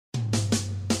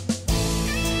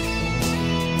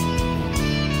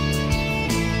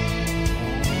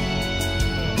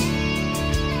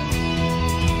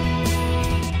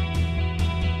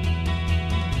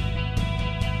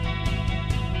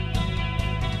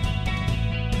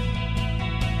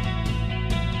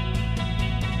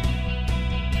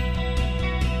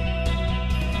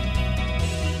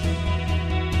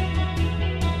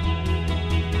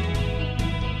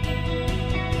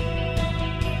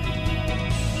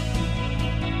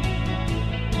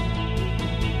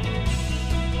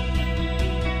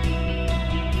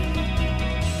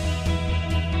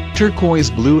turquoise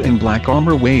blue and black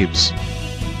Ombré waves.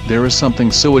 There is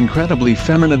something so incredibly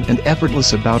feminine and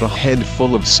effortless about a head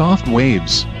full of soft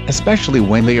waves, especially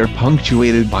when they are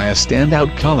punctuated by a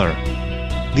standout color.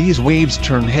 These waves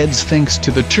turn heads thanks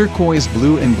to the turquoise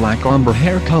blue and black Ombré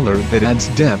hair color that adds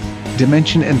depth,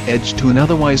 dimension and edge to an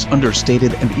otherwise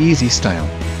understated and easy style.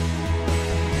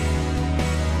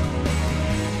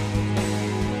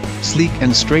 Sleek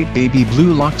and straight baby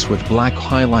blue locks with black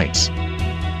highlights.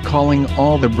 Calling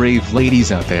all the brave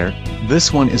ladies out there,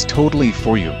 this one is totally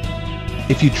for you.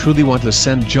 If you truly want to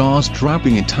send jaws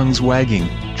dropping and tongues wagging,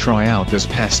 try out this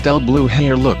pastel blue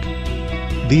hair look.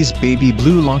 These baby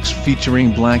blue locks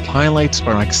featuring black highlights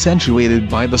are accentuated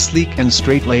by the sleek and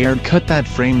straight layered cut that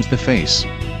frames the face.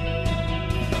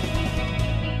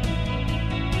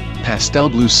 Pastel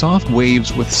blue soft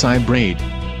waves with side braid.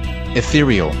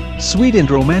 Ethereal, sweet and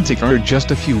romantic are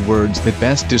just a few words that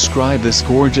best describe this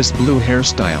gorgeous blue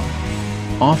hairstyle.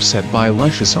 Offset by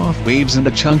luscious soft waves and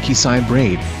a chunky side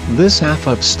braid, this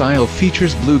half-up style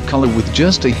features blue color with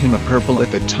just a hint of purple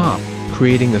at the top,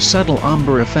 creating a subtle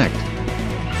ombre effect.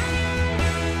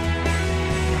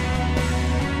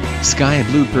 Sky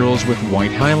blue curls with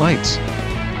white highlights.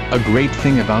 A great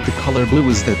thing about the color blue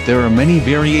is that there are many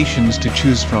variations to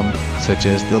choose from, such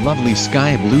as the lovely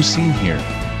sky blue seen here.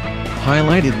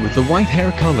 Highlighted with the white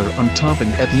hair color on top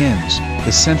and at the ends,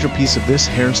 the centerpiece of this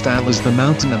hairstyle is the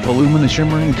mountain of voluminous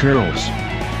shimmering curls.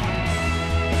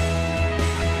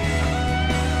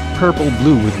 Purple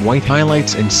blue with white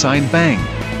highlights and side bang.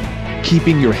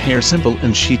 Keeping your hair simple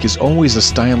and chic is always a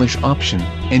stylish option,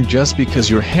 and just because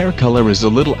your hair color is a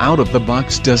little out of the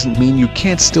box doesn't mean you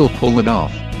can't still pull it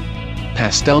off.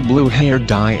 Pastel blue hair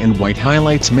dye and white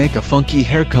highlights make a funky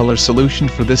hair color solution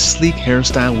for this sleek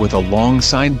hairstyle with a long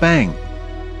side bang.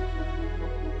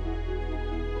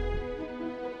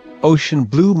 Ocean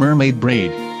blue mermaid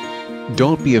braid.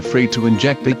 Don't be afraid to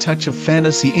inject a touch of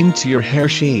fantasy into your hair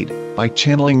shade by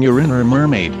channeling your inner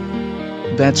mermaid.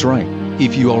 That's right,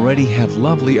 if you already have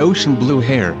lovely ocean blue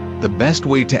hair, the best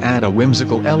way to add a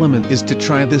whimsical element is to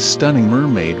try this stunning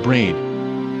mermaid braid.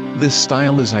 This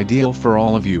style is ideal for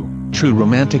all of you, true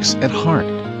romantics at heart.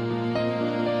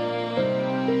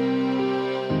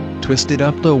 Twisted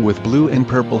up though with blue and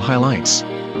purple highlights.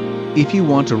 If you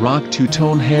want to rock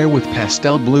two-tone hair with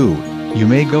pastel blue, you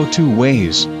may go two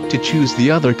ways, to choose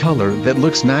the other color that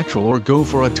looks natural or go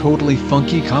for a totally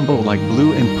funky combo like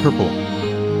blue and purple.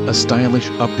 A stylish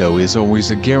updo is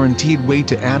always a guaranteed way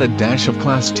to add a dash of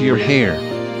class to your hair.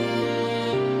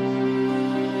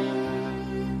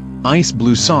 Ice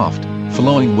blue soft,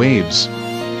 flowing waves.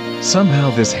 Somehow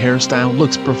this hairstyle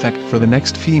looks perfect for the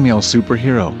next female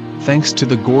superhero, thanks to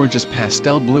the gorgeous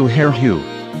pastel blue hair hue.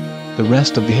 The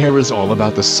rest of the hair is all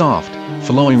about the soft,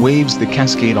 flowing waves that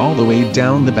cascade all the way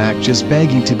down the back just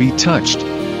begging to be touched.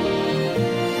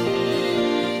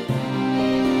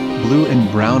 Blue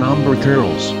and brown ombre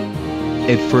curls.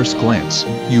 At first glance,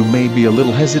 you may be a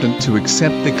little hesitant to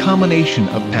accept the combination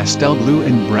of pastel blue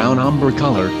and brown ombre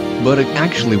color, but it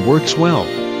actually works well.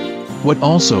 What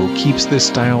also keeps this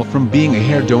style from being a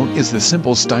hair don't is the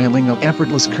simple styling of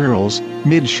effortless curls,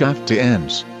 mid-shaft to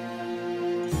ends.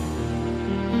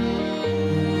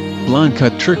 Blonde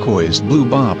cut turquoise blue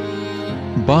bob.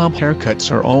 Bob haircuts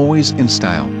are always in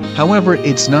style, however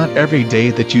it's not every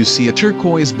day that you see a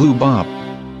turquoise blue bob.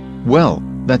 Well,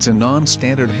 that's a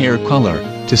non-standard hair color,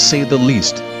 to say the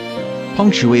least.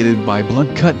 Punctuated by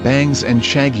blunt cut bangs and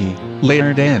shaggy,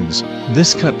 layered ends,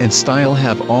 this cut and style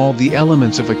have all the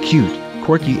elements of a cute,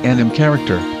 quirky anime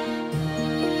character.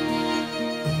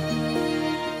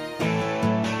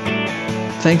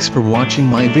 Thanks for watching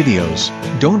my videos.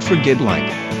 Don't forget like,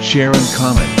 share and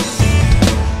comment.